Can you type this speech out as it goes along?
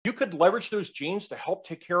could leverage those genes to help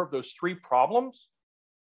take care of those three problems?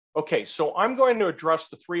 Okay, so I'm going to address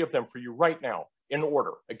the three of them for you right now in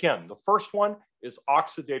order. Again, the first one is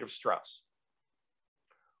oxidative stress.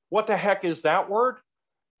 What the heck is that word?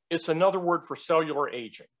 It's another word for cellular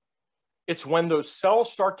aging. It's when those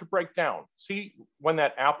cells start to break down. See, when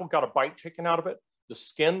that apple got a bite taken out of it, the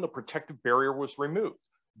skin, the protective barrier was removed.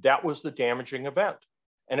 That was the damaging event.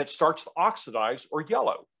 And it starts to oxidize or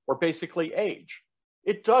yellow, or basically age.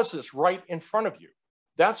 It does this right in front of you.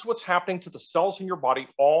 That's what's happening to the cells in your body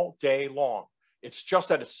all day long. It's just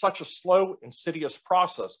that it's such a slow, insidious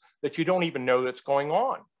process that you don't even know that's going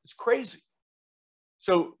on. It's crazy.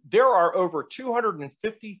 So there are over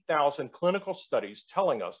 250,000 clinical studies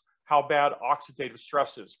telling us how bad oxidative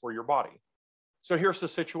stress is for your body. So here's the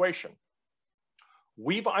situation.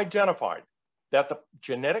 We've identified that the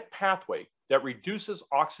genetic pathway that reduces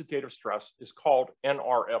oxidative stress is called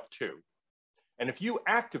NRF2. And if you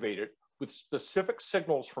activate it with specific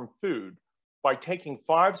signals from food by taking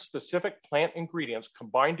 5 specific plant ingredients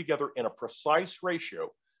combined together in a precise ratio,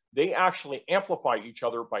 they actually amplify each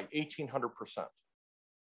other by 1,800%.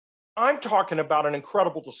 I'm talking about an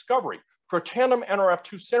incredible discovery. Protandim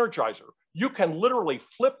NRF2 Synergizer. You can literally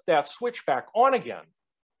flip that switch back on again.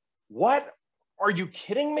 What? Are you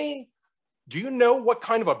kidding me? Do you know what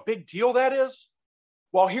kind of a big deal that is?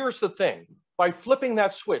 Well, here's the thing. By flipping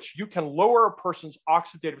that switch, you can lower a person's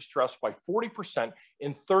oxidative stress by 40%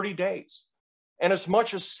 in 30 days and as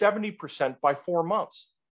much as 70% by 4 months.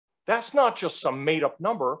 That's not just some made-up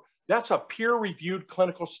number. That's a peer-reviewed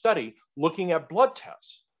clinical study looking at blood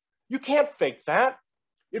tests. You can't fake that.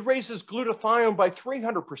 It raises glutathione by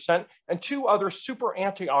 300% and 2 other super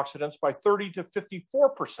antioxidants by 30 to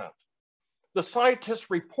 54%. The scientists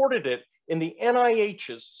reported it in the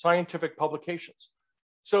NIH's scientific publications.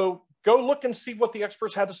 So go look and see what the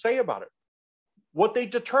experts had to say about it. What they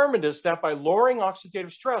determined is that by lowering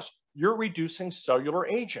oxidative stress, you're reducing cellular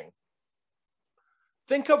aging.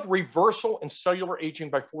 Think of reversal in cellular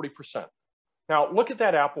aging by 40%. Now look at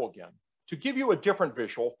that apple again. To give you a different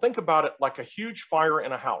visual, think about it like a huge fire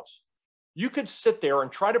in a house. You could sit there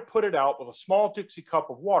and try to put it out with a small Dixie cup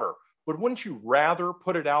of water, but wouldn't you rather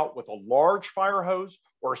put it out with a large fire hose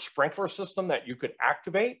or a sprinkler system that you could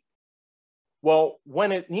activate? Well,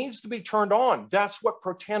 when it needs to be turned on, that's what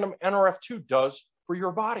Protandim NRF2 does for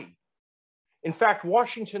your body. In fact,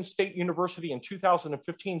 Washington State University in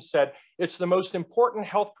 2015 said it's the most important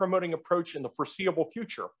health promoting approach in the foreseeable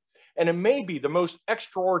future. And it may be the most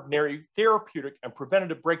extraordinary therapeutic and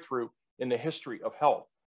preventative breakthrough in the history of health.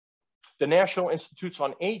 The National Institutes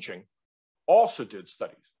on Aging also did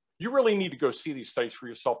studies. You really need to go see these studies for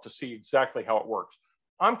yourself to see exactly how it works.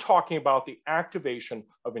 I'm talking about the activation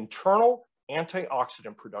of internal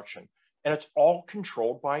antioxidant production, and it's all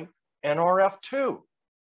controlled by NRF2.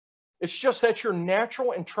 It's just that your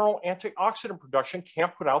natural internal antioxidant production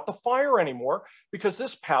can't put out the fire anymore because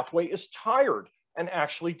this pathway is tired and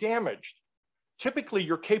actually damaged. Typically,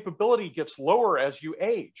 your capability gets lower as you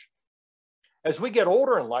age. As we get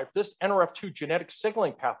older in life, this NRF2 genetic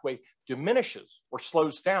signaling pathway diminishes or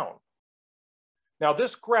slows down. Now,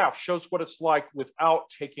 this graph shows what it's like without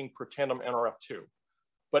taking Protandim NRF2.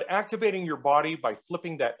 But activating your body by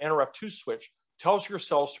flipping that NRF2 switch tells your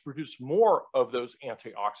cells to produce more of those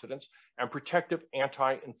antioxidants and protective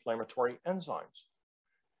anti-inflammatory enzymes.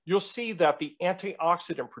 You'll see that the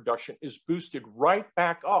antioxidant production is boosted right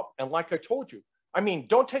back up. And like I told you, I mean,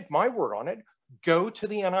 don't take my word on it. Go to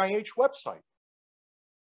the NIH website.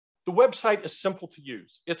 The website is simple to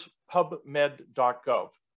use. It's pubmed.gov.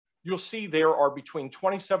 You'll see there are between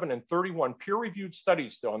 27 and 31 peer-reviewed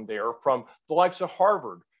studies done there from the likes of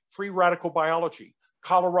Harvard, Free Radical Biology,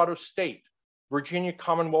 Colorado State, Virginia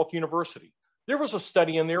Commonwealth University. There was a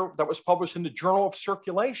study in there that was published in the Journal of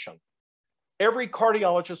Circulation. Every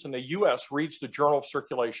cardiologist in the US reads the Journal of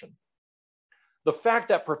Circulation. The fact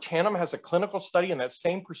that Protandim has a clinical study in that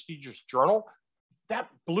same prestigious journal, that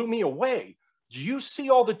blew me away. Do you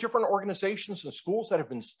see all the different organizations and schools that have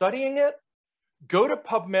been studying it? Go to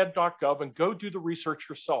pubmed.gov and go do the research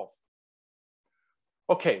yourself.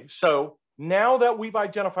 Okay, so now that we've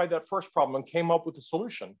identified that first problem and came up with a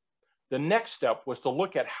solution, the next step was to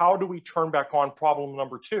look at how do we turn back on problem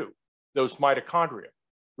number 2, those mitochondria.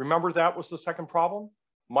 Remember that was the second problem?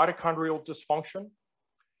 Mitochondrial dysfunction?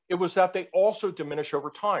 It was that they also diminish over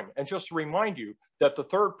time. And just to remind you that the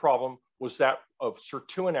third problem was that of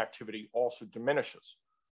sirtuin activity also diminishes.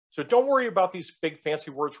 So don't worry about these big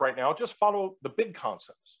fancy words right now, just follow the big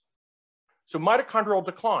concepts. So mitochondrial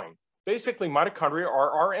decline, basically mitochondria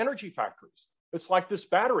are our energy factories. It's like this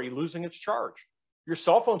battery losing its charge. Your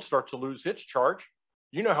cell phone starts to lose its charge.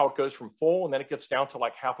 You know how it goes from full and then it gets down to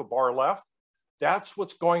like half a bar left? That's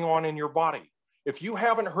what's going on in your body. If you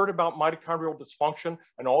haven't heard about mitochondrial dysfunction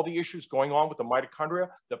and all the issues going on with the mitochondria,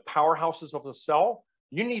 the powerhouses of the cell,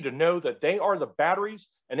 you need to know that they are the batteries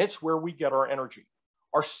and it's where we get our energy,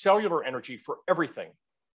 our cellular energy for everything.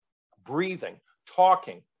 Breathing,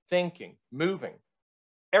 talking, thinking, moving.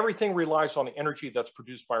 Everything relies on the energy that's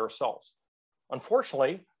produced by our cells.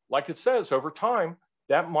 Unfortunately, like it says, over time,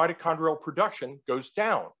 that mitochondrial production goes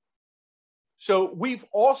down. So we've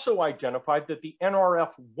also identified that the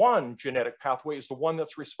NRF1 genetic pathway is the one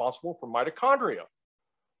that's responsible for mitochondria.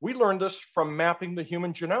 We learned this from mapping the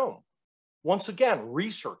human genome. Once again,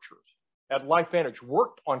 researchers at LifeVantage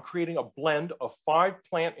worked on creating a blend of 5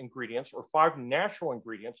 plant ingredients or 5 natural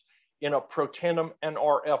ingredients in a protandim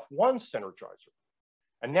NRF1 synergizer.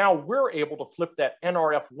 And now we're able to flip that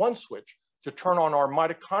NRF1 switch to turn on our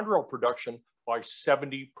mitochondrial production by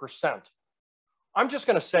 70%. I'm just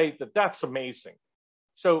going to say that that's amazing.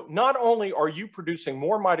 So not only are you producing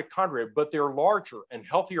more mitochondria, but they're larger and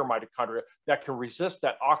healthier mitochondria that can resist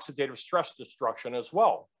that oxidative stress destruction as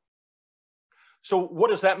well. So what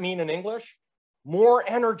does that mean in English? More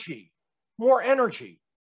energy, more energy.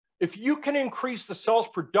 If you can increase the cell's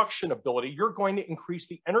production ability, you're going to increase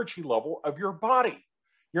the energy level of your body.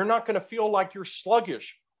 You're not going to feel like you're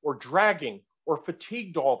sluggish or dragging or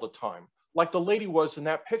fatigued all the time, like the lady was in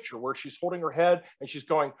that picture where she's holding her head and she's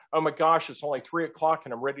going, oh my gosh, it's only 3 o'clock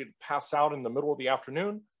and I'm ready to pass out in the middle of the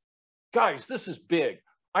afternoon. Guys, this is big.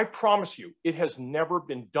 I promise you, it has never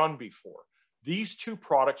been done before. These 2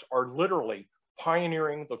 products are literally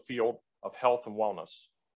pioneering the field of health and wellness.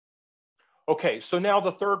 Okay, so now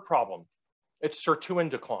the third problem, it's sirtuin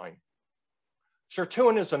decline.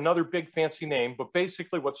 Sirtuin is another big fancy name, but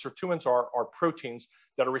basically what sirtuins are proteins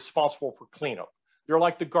that are responsible for cleanup. They're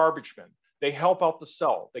like the garbage bin. They help out the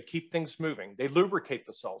cell. They keep things moving. They lubricate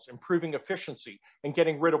the cells, improving efficiency and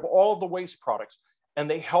getting rid of all of the waste products. And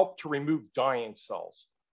they help to remove dying cells.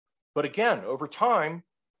 But again, over time,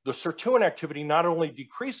 the sirtuin activity not only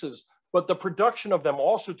decreases, but the production of them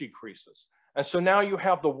also decreases. And so now you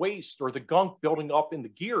have the waste or the gunk building up in the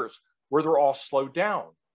gears where they're all slowed down.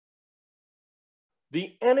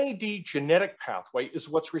 The NAD genetic pathway is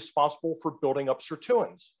what's responsible for building up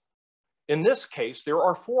sirtuins. In this case, there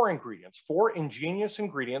are 4 ingredients, 4 ingenious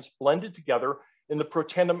ingredients blended together in the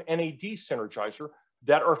protandim NAD synergizer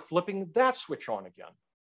that are flipping that switch on again.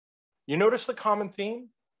 You notice the common theme?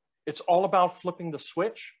 It's all about flipping the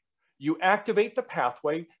switch. You activate the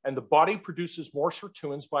pathway and the body produces more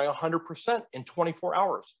sirtuins by 100% in 24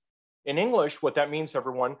 hours. In English, what that means,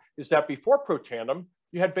 everyone, is that before protandim,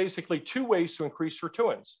 you had basically 2 ways to increase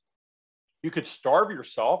sirtuins. You could starve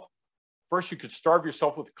yourself. First, you could starve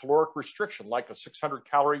yourself with caloric restriction, like a 600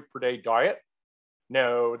 calorie per day diet.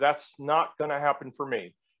 No, that's not going to happen for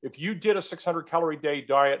me. If you did a 600 calorie day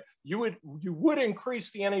diet, you would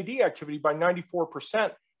increase the NAD activity by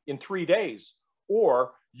 94% in 3 days.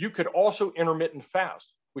 Or you could also intermittent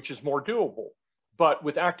fast, which is more doable. But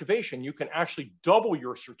with activation, you can actually double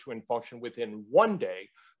your sirtuin function within 1 day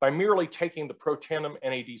by merely taking the protandim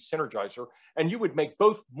NAD synergizer, and you would make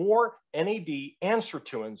both more NAD and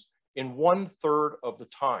sirtuins in 1/3 of the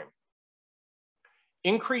time.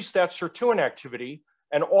 Increase that sirtuin activity,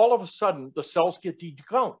 and all of a sudden, the cells get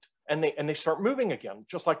degunked, and they start moving again,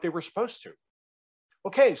 just like they were supposed to.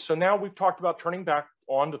 Okay, so now we've talked about turning back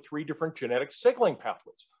on the 3 different genetic signaling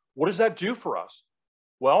pathways. What does that do for us?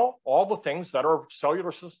 Well, all the things that our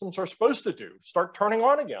cellular systems are supposed to do, start turning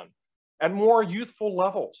on again at more youthful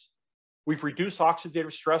levels. We've reduced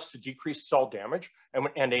oxidative stress to decrease cell damage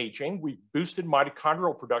and aging. We've boosted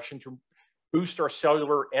mitochondrial production to boost our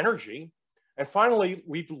cellular energy. And finally,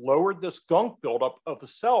 we've lowered this gunk buildup of the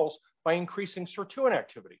cells by increasing sirtuin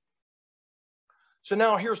activity. So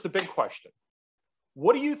now here's the big question.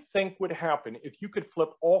 What do you think would happen if you could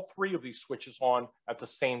flip all 3 of these switches on at the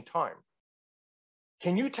same time?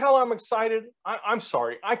 Can you tell I'm excited? I'm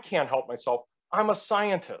sorry, I can't help myself. I'm a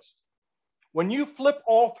scientist. When you flip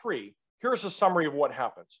all 3, here's a summary of what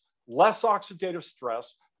happens. Less oxidative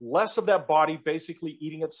stress, less of that body basically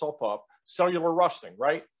eating itself up, cellular rusting,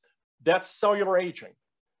 right? That's cellular aging.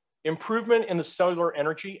 Improvement in the cellular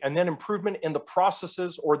energy, and then improvement in the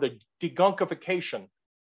processes or the degunkification.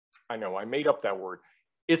 I know, I made up that word.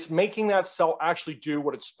 It's making that cell actually do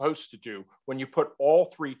what it's supposed to do when you put all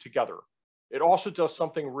 3 together. It also does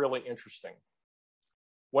something really interesting.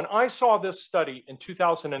 When I saw this study in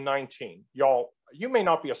 2019, y'all, you may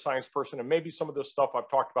not be a science person, and maybe some of this stuff I've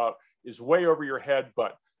talked about is way over your head,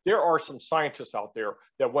 but there are some scientists out there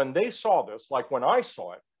that when they saw this, like when I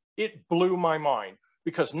saw it, it blew my mind,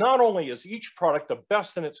 because not only is each product the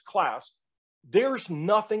best in its class, There's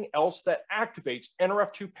nothing else that activates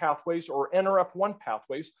NRF2 pathways or NRF1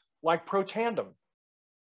 pathways like Protandim.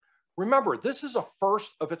 Remember, this is a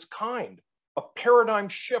first of its kind, a paradigm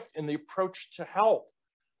shift in the approach to health.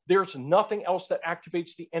 There's nothing else that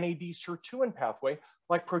activates the NAD sirtuin pathway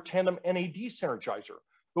like Protandim NAD synergizer.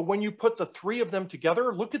 But when you put the three of them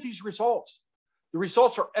together, look at these results. The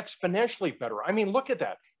results are exponentially better. I mean, look at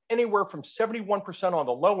that. Anywhere from 71% on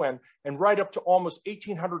the low end and right up to almost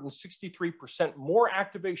 1,863% more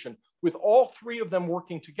activation with all three of them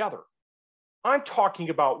working together. I'm talking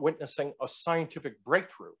about witnessing a scientific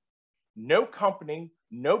breakthrough. No company,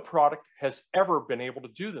 no product has ever been able to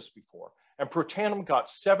do this before. And Protandim got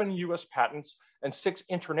 7 US patents and 6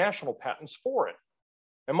 international patents for it.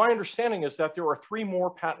 And my understanding is that there are 3 more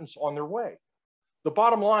patents on their way. The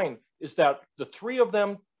bottom line is that the 3 of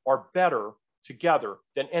them are better together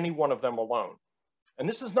than any one of them alone. And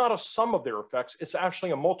this is not a sum of their effects, it's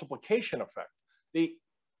actually a multiplication effect. They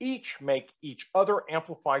each make each other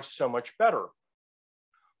amplify so much better.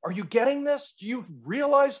 Are you getting this? Do you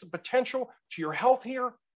realize the potential to your health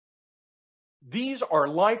here? These are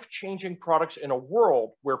life-changing products in a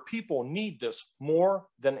world where people need this more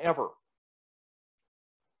than ever.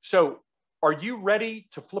 So, are you ready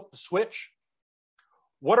to flip the switch?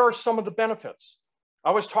 What are some of the benefits? I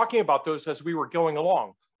was talking about those as we were going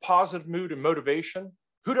along. Positive mood and motivation.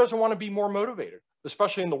 Who doesn't want to be more motivated,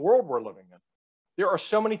 especially in the world we're living in? There are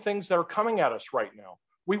so many things that are coming at us right now.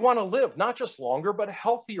 We want to live not just longer, but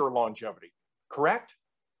healthier longevity, correct?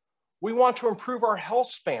 We want to improve our health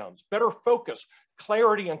spans, better focus,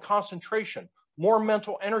 clarity and concentration, more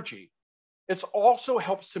mental energy. It also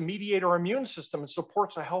helps to mediate our immune system and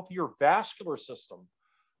supports a healthier vascular system.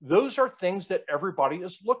 Those are things that everybody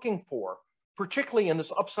is looking for, particularly in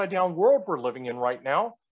this upside down world we're living in right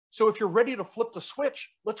now. So if you're ready to flip the switch,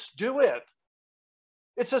 let's do it.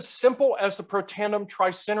 It's as simple as the Protandim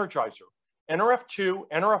Tri-Synergizer, NRF2,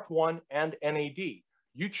 NRF1, and NAD.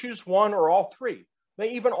 You choose one or all 3. They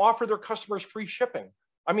even offer their customers free shipping.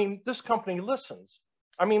 I mean, this company listens.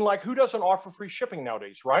 I mean, like, who doesn't offer free shipping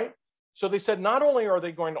nowadays, right? So they said not only are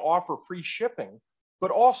they going to offer free shipping,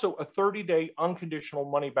 but also a 30-day unconditional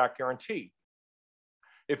money-back guarantee.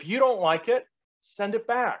 If you don't like it, send it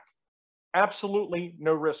back. Absolutely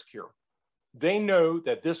no risk here. They know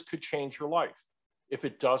that this could change your life. If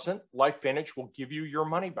it doesn't, LifeVantage will give you your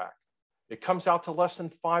money back. It comes out to less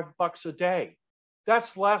than $5 a day.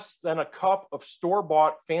 That's less than a cup of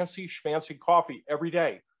store-bought fancy schmancy coffee every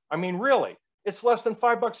day. I mean, really, it's less than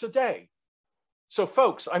 $5 a day. So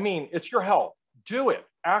folks, I mean, it's your health. Do it.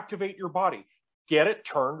 Activate your body. Get it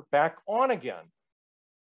turned back on again.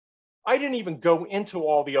 I didn't even go into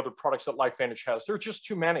all the other products that LifeVantage has. There are just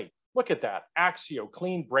too many. Look at that. Axio,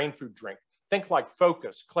 clean brain food drink. Think like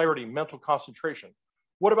focus, clarity, mental concentration.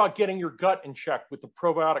 What about getting your gut in check with the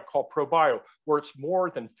probiotic called ProBio, where it's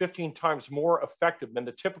more than 15 times more effective than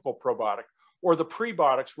the typical probiotic, or the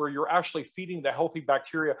prebiotics where you're actually feeding the healthy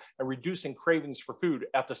bacteria and reducing cravings for food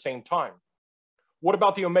at the same time? What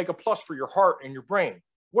about the Omega Plus for your heart and your brain?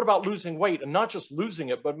 What about losing weight and not just losing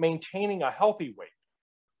it, but maintaining a healthy weight?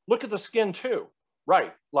 Look at the skin too,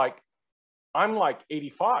 right? Like, I'm like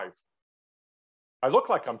 85. I look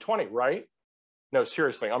like I'm 20, right? No,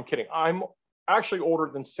 seriously, I'm kidding. I'm actually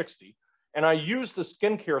older than 60, and I use the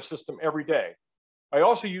skincare system every day. I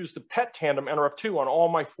also use the Pet Tandem NRF2 on all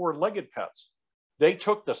my 4-legged pets. They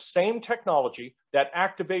took the same technology, that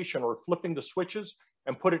activation or flipping the switches,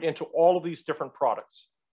 and put it into all of these different products.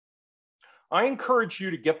 I encourage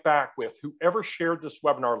you to get back with whoever shared this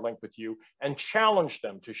webinar link with you and challenge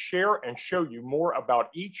them to share and show you more about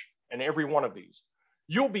each and every one of these.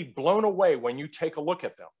 You'll be blown away when you take a look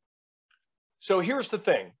at them. So here's the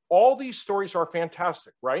thing. All these stories are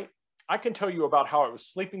fantastic, right? I can tell you about how I was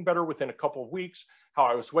sleeping better within a couple of weeks, how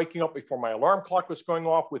I was waking up before my alarm clock was going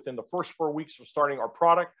off within the first 4 weeks of starting our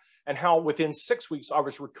product, and how within 6 weeks I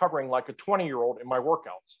was recovering like a 20-year-old in my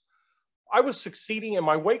workouts. I was succeeding in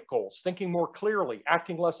my weight goals, thinking more clearly,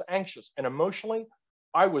 acting less anxious, and emotionally,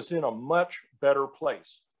 I was in a much better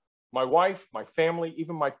place. My wife, my family,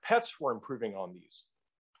 even my pets were improving on these.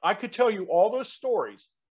 I could tell you all those stories,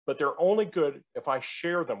 but they're only good if I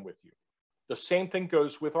share them with you. The same thing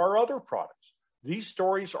goes with our other products. These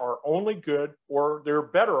stories are only good, or they're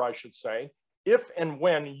better, I should say, if and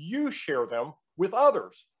when you share them with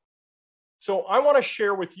others. So I want to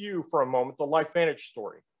share with you for a moment the LifeVantage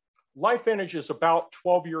story. LifeVantage is about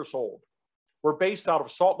 12 years old. We're based out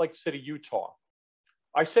of Salt Lake City, Utah.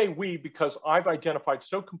 I say we because I've identified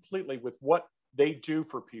so completely with what they do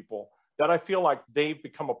for people that I feel like they've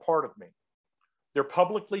become a part of me. They're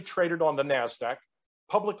publicly traded on the NASDAQ,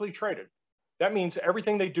 publicly traded. That means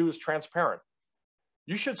everything they do is transparent.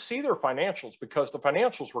 You should see their financials because the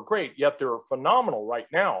financials were great, yet they're phenomenal right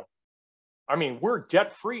now. I mean, we're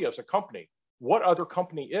debt-free as a company. What other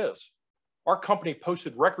company is? Our company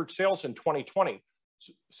posted record sales in 2020.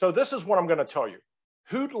 So this is what I'm going to tell you.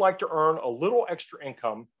 Who'd like to earn a little extra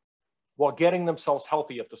income while getting themselves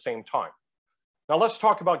healthy at the same time? Now let's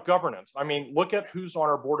talk about governance. I mean, look at who's on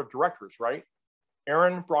our board of directors, right?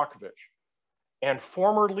 Aaron Brockovich and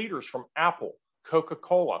former leaders from Apple,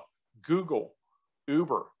 Coca-Cola, Google,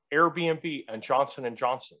 Uber, Airbnb, and Johnson &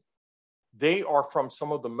 Johnson. They are from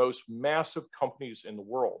some of the most massive companies in the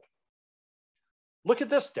world. Look at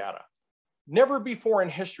this data. Never before in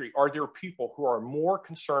history are there people who are more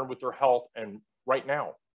concerned with their health and right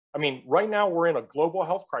now. I mean, right now we're in a global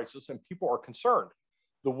health crisis and people are concerned.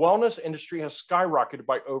 The wellness industry has skyrocketed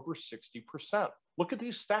by over 60%. Look at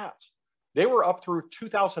these stats. They were up through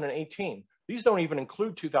 2018. These don't even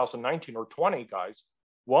include 2019 or 20, guys.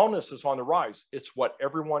 Wellness is on the rise. It's what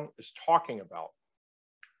everyone is talking about.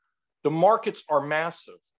 The markets are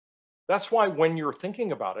massive. That's why when you're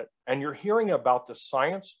thinking about it and you're hearing about the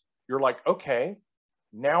science, you're like, okay,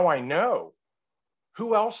 now I know.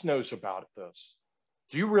 Who else knows about this?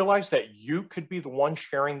 Do you realize that you could be the one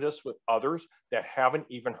sharing this with others that haven't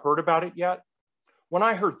even heard about it yet? When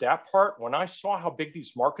I heard that part, when I saw how big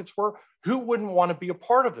these markets were, who wouldn't want to be a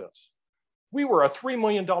part of this? We were a $3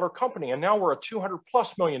 million company and now we're a $200+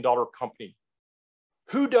 million company.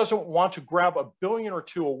 Who doesn't want to grab $1 billion or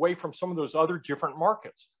 $2 billion away from some of those other different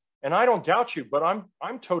markets? And I don't doubt you, but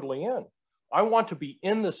I'm totally in. I want to be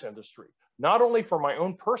in this industry, not only for my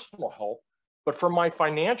own personal health, but for my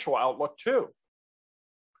financial outlook too.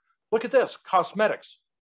 Look at this, cosmetics,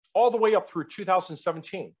 all the way up through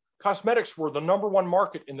 2017. Cosmetics were the #1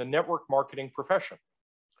 market in the network marketing profession.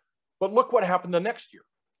 But look what happened the next year.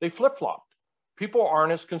 They flip-flopped. People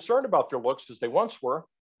aren't as concerned about their looks as they once were.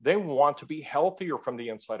 They want to be healthier from the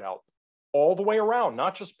inside out, all the way around,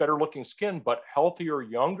 not just better looking skin, but healthier,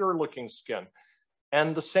 younger looking skin.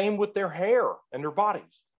 And the same with their hair and their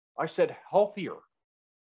bodies. I said healthier.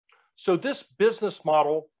 So this business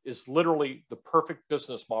model is literally the perfect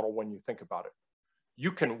business model when you think about it.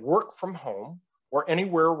 You can work from home or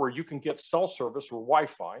anywhere where you can get cell service or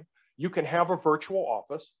Wi-Fi. You can have a virtual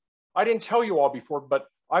office. I didn't tell you all before, but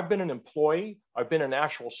I've been an employee. I've been an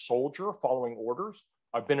actual soldier following orders.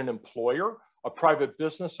 I've been an employer, a private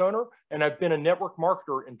business owner, and I've been a network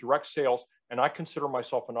marketer in direct sales, and I consider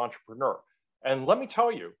myself an entrepreneur. And let me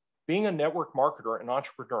tell you, being a network marketer and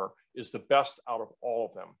entrepreneur is the best out of all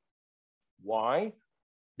of them. Why?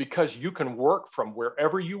 Because you can work from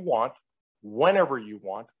wherever you want, whenever you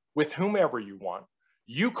want, with whomever you want.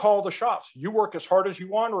 You call the shots. You work as hard as you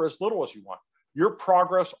want or as little as you want. Your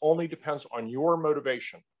progress only depends on your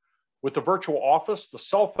motivation. With the virtual office, the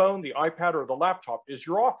cell phone, the iPad, or the laptop is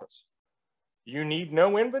your office. You need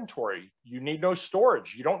no inventory. You need no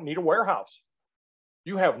storage. You don't need a warehouse.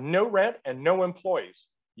 You have no rent and no employees.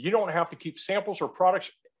 You don't have to keep samples or products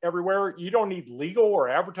everywhere. You don't need legal or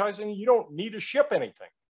advertising. You don't need to ship anything.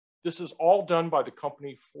 This is all done by the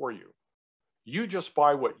company for you. You just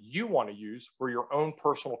buy what you want to use for your own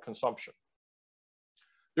personal consumption.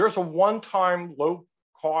 There's a one-time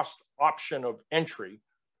low-cost option of entry,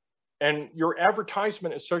 and your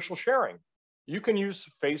advertisement is social sharing. You can use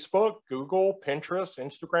Facebook, Google, Pinterest,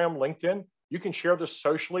 Instagram, LinkedIn. You can share this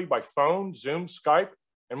socially by phone, Zoom, Skype,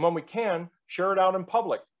 and when we can, share it out in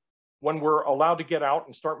public when we're allowed to get out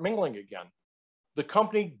and start mingling again. The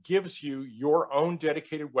company gives you your own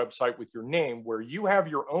dedicated website with your name where you have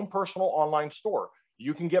your own personal online store.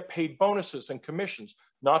 You can get paid bonuses and commissions,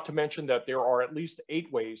 not to mention that there are at least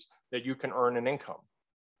 8 ways that you can earn an income.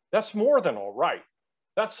 That's more than all right.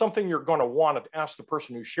 That's something you're going to want to ask the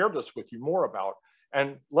person who shared this with you more about.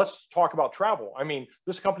 And let's talk about travel. I mean,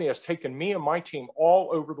 this company has taken me and my team all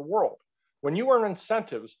over the world. When you earn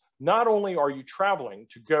incentives, not only are you traveling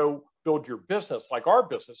to go build your business like our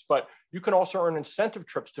business, but you can also earn incentive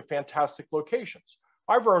trips to fantastic locations.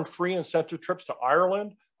 I've earned free incentive trips to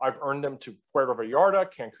Ireland. I've earned them to Puerto Vallarta,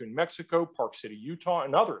 Cancun, Mexico, Park City, Utah,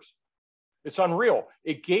 and others. It's unreal.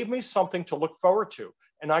 It gave me something to look forward to,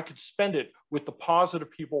 and I could spend it with the positive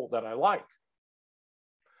people that I like.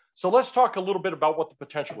 So let's talk a little bit about what the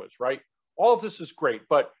potential is, right? All of this is great,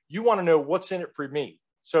 but you want to know what's in it for me.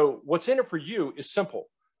 So what's in it for you is simple.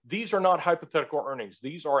 These are not hypothetical earnings.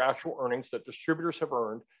 These are actual earnings that distributors have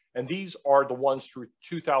earned, and these are the ones through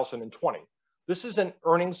 2020. This is an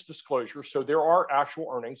earnings disclosure, so there are actual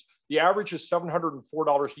earnings. The average is $704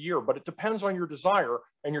 a year, but it depends on your desire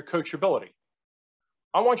and your coachability.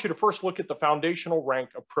 I want you to first look at the foundational rank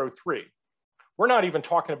of Pro 3. We're not even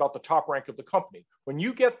talking about the top rank of the company. When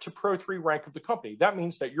you get to Pro 3 rank of the company, that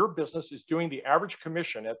means that your business is doing the average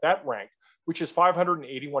commission at that rank, which is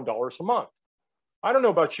 $581 a month. I don't know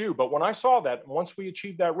about you, but when I saw that, once we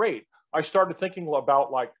achieved that rate, I started thinking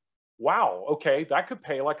about like, wow, okay, that could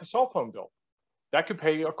pay like a cell phone bill. That could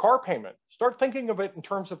pay a car payment. Start thinking of it in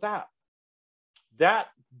terms of that.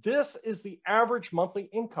 This is the average monthly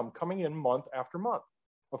income coming in month after month.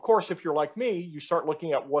 Of course, if you're like me, you start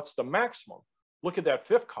looking at what's the maximum. Look at that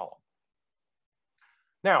fifth column.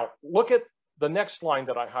 Now, look at the next line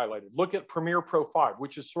that I highlighted. Look at Premier Pro 5,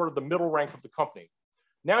 which is sort of the middle rank of the company.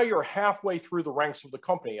 Now you're halfway through the ranks of the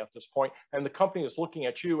company at this point, and the company is looking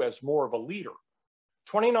at you as more of a leader.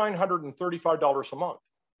 $2,935 a month,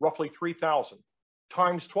 roughly $3,000,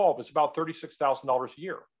 times 12 is about $36,000 a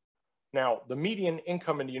year. Now, the median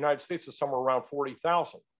income in the United States is somewhere around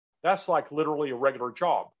 $40,000. That's like literally a regular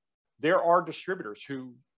job. There are distributors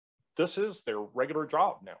who this is their regular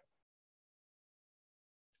job now.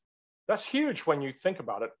 That's huge when you think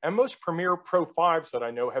about it. And most Premier Pro 5s that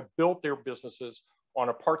I know have built their businesses on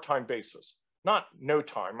a part-time basis. Not no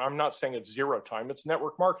time. I'm not saying it's zero time. It's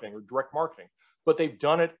network marketing or direct marketing, but they've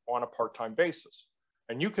done it on a part-time basis.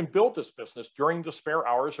 And you can build this business during the spare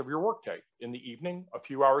hours of your workday, in the evening, a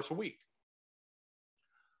few hours a week.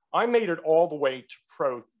 I made it all the way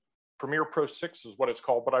to Premier Pro 6 is what it's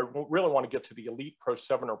called, but I really want to get to the Elite Pro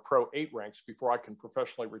 7 or Pro 8 ranks before I can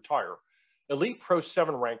professionally retire. Elite Pro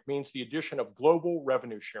 7 rank means the addition of global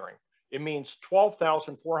revenue sharing. It means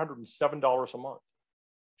 $12,407 a month.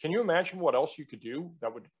 Can you imagine what else you could do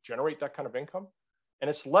that would generate that kind of income? And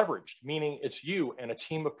it's leveraged, meaning it's you and a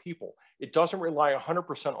team of people. It doesn't rely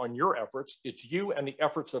 100% on your efforts. It's you and the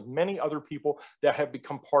efforts of many other people that have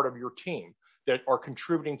become part of your team that are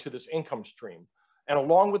contributing to this income stream. And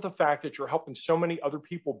along with the fact that you're helping so many other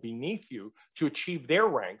people beneath you to achieve their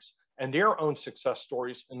ranks and their own success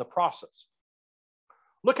stories in the process.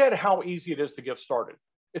 Look at how easy it is to get started.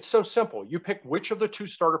 It's so simple. You pick which of the two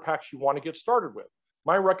starter packs you want to get started with.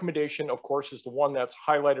 My recommendation, of course, is the one that's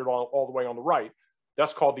highlighted all the way on the right.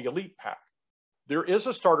 That's called the Elite Pack. There is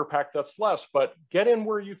a starter pack that's less, but get in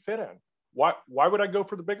where you fit in. Why would I go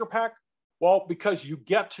for the bigger pack? Well, because you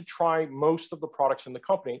get to try most of the products in the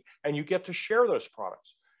company and you get to share those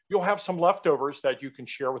products. You'll have some leftovers that you can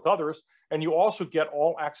share with others, and you also get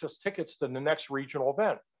all access tickets to the next regional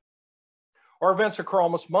event. Our events occur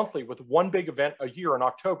almost monthly with one big event a year in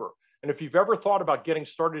October. And if you've ever thought about getting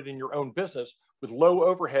started in your own business with low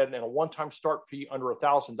overhead and a one-time start fee under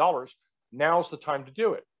 $1,000, now's the time to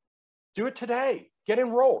do it. Do it today. Get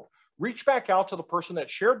enrolled. Reach back out to the person that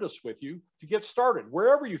shared this with you to get started,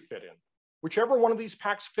 wherever you fit in. Whichever one of these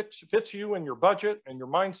packs fits you and your budget and your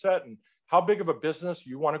mindset and how big of a business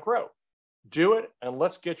you want to grow. Do it, and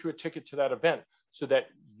let's get you a ticket to that event so that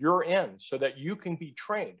you're in, so that you can be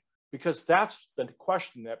trained, because that's the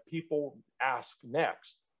question that people ask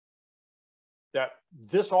next. That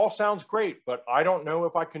this all sounds great, but I don't know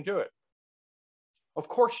if I can do it. Of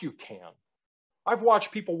course you can. I've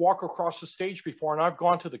watched people walk across the stage before, and I've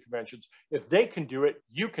gone to the conventions. If they can do it,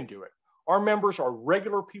 you can do it. Our members are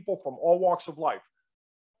regular people from all walks of life.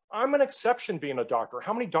 I'm an exception being a doctor.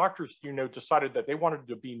 How many doctors do you know decided that they wanted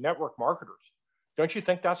to be network marketers? Don't you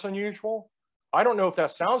think that's unusual? I don't know if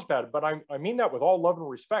that sounds bad, but I mean that with all love and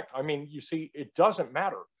respect. I mean, you see, it doesn't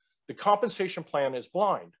matter. The compensation plan is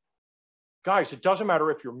blind. Guys, it doesn't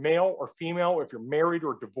matter if you're male or female, if you're married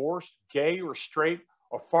or divorced, gay or straight,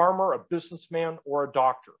 a farmer, a businessman, or a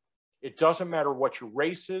doctor. It doesn't matter what your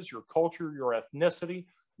race is, your culture, your ethnicity.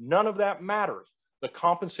 None of that matters. The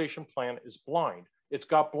compensation plan is blind. It's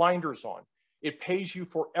got blinders on. It pays you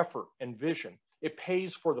for effort and vision. It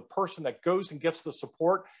pays for the person that goes and gets the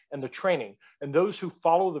support and the training, and those who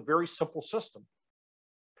follow the very simple system.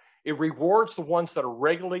 It rewards the ones that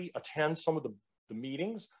regularly attend some of the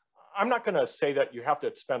meetings. I'm not going to say that you have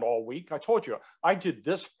to spend all week. I told you, I did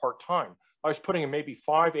this part-time. I was putting in maybe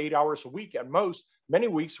 5-8 hours a week at most. Many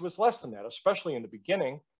weeks it was less than that, especially in the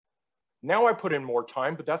beginning. Now I put in more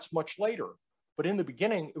time, but that's much later. But in the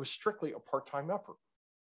beginning, it was strictly a part-time effort.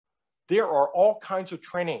 There are all kinds of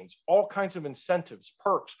trainings, all kinds of incentives,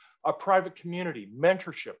 perks, a private community,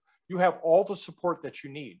 mentorship. You have all the support that you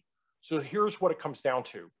need. So here's what it comes down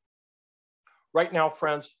to. Right now,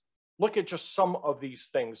 friends, look at just some of these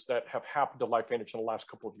things that have happened to LifeVantage in the last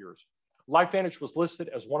couple of years. LifeVantage was listed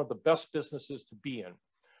as one of the best businesses to be in.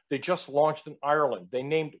 They just launched in Ireland. They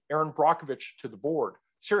named Aaron Brockovich to the board.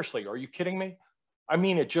 Seriously, are you kidding me? I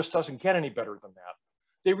mean, it just doesn't get any better than that.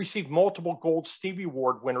 They received multiple Gold Stevie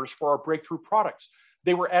Award winners for our breakthrough products.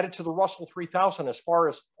 They were added to the Russell 3000 as far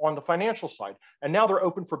as on the financial side. And now they're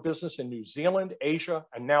open for business in New Zealand, Asia,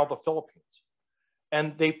 and now the Philippines.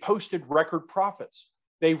 and they posted record profits.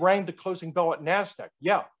 They rang the closing bell at NASDAQ.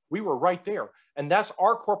 Yeah, we were right there. And that's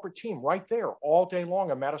our corporate team right there all day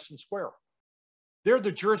long in Madison Square. They're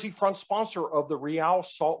the Jersey front sponsor of the Real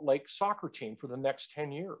Salt Lake soccer team for the next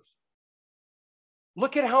 10 years.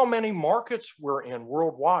 Look at how many markets we're in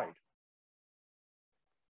worldwide.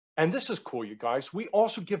 And this is cool, you guys. We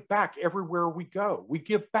also give back everywhere we go. We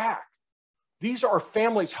give back. These are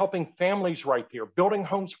families helping families right there, building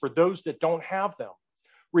homes for those that don't have them,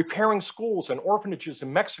 repairing schools and orphanages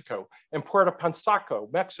in Mexico and Puerto Princesa,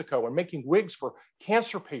 Mexico, and making wigs for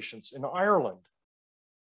cancer patients in Ireland.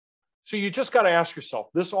 So you just got to ask yourself,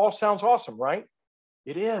 this all sounds awesome, right?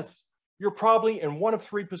 It is. You're probably in one of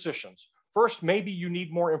three positions. First, maybe you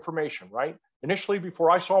need more information, right? Initially,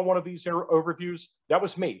 before I saw one of these overviews, that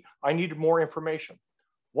was me. I needed more information.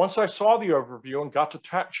 Once I saw the overview and got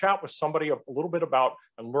to chat with somebody a little bit about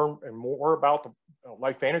and learn more about the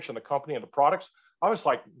LifeVantage and the company and the products, I was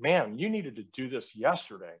like, man, you needed to do this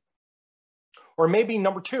yesterday. Or maybe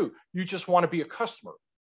number two, you just want to be a customer.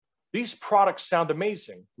 These products sound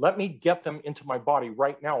amazing. Let me get them into my body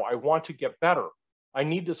right now. I want to get better. I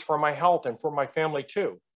need this for my health and for my family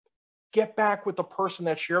too. Get back with the person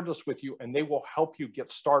that shared this with you, and they will help you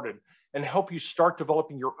get started and help you start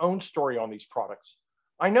developing your own story on these products.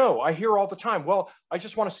 I know, I hear all the time, well, I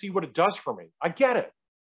just want to see what it does for me. I get it.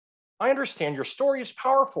 I understand your story is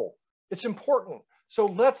powerful. It's important. So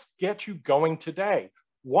let's get you going today.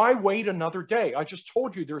 Why wait another day? I just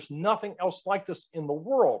told you there's nothing else like this in the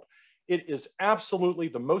world. It is absolutely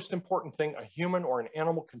the most important thing a human or an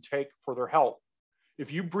animal can take for their health.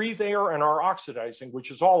 If you breathe air and are oxidizing,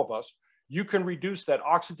 which is all of us, you can reduce that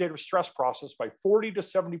oxidative stress process by 40 to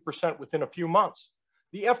 70% within a few months.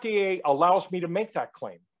 The FDA allows me to make that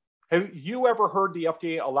claim. Have you ever heard the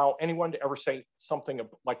FDA allow anyone to ever say something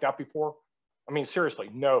like that before? I mean, seriously,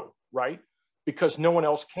 no, right? Because no one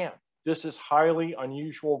else can. This is highly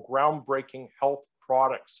unusual, groundbreaking health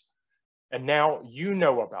products. And now you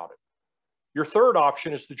know about it. Your third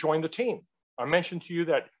option is to join the team. I mentioned to you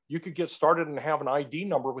that you could get started and have an ID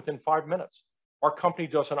number within 5 minutes. Our company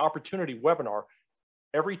does an opportunity webinar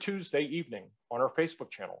every Tuesday evening on our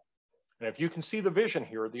Facebook channel. And if you can see the vision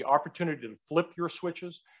here, the opportunity to flip your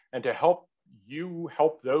switches and to help you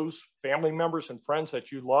help those family members and friends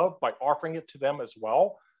that you love by offering it to them as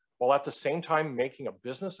well, while at the same time making a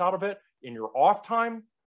business out of it in your off time,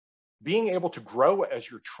 being able to grow as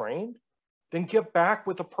you're trained, then get back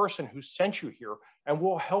with the person who sent you here and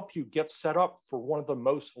we'll help you get set up for one of the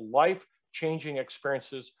most life-changing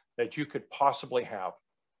experiences that you could possibly have.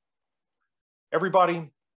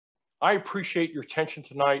 Everybody, I appreciate your attention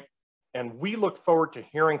tonight, and we look forward to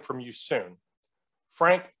hearing from you soon.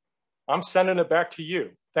 Frank, I'm sending it back to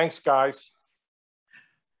you. Thanks, guys.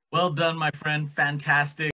 Well done, my friend. Fantastic.